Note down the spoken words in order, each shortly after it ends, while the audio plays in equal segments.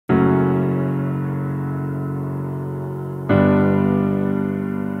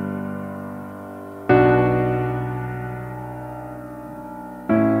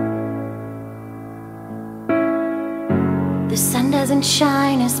doesn't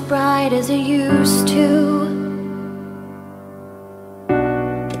shine as bright as it used to.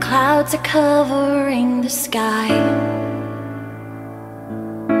 The clouds are covering the sky.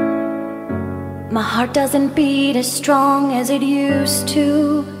 My heart doesn't beat as strong as it used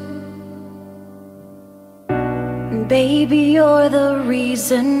to. Baby, you're the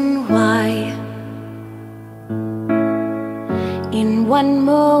reason why. In one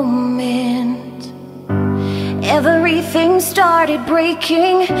moment, everything started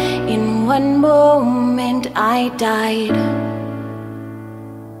breaking. In one moment, I died.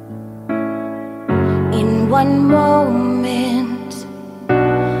 In one moment,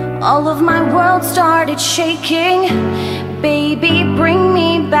 all of my world started shaking. Baby, bring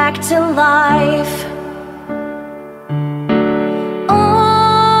me back to life.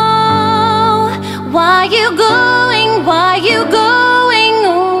 Why you going? Why you going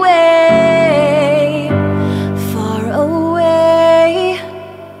away? Far away.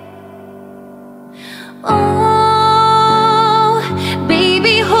 Oh,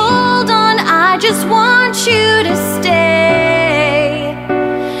 baby, hold on, I just want you to stay.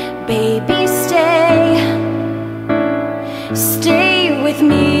 Baby, stay. Stay with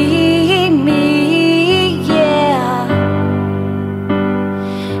me, yeah.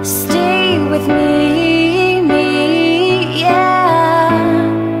 Stay with me.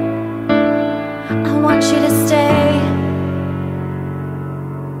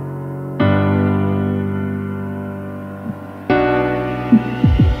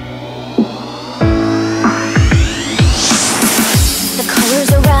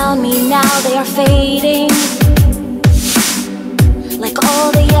 Now they are fading, like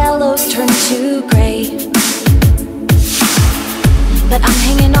all the yellows turn to gray. But I'm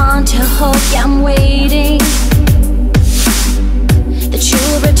hanging on to hope, yeah, I'm waiting that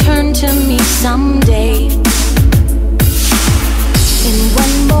you'll return to me someday.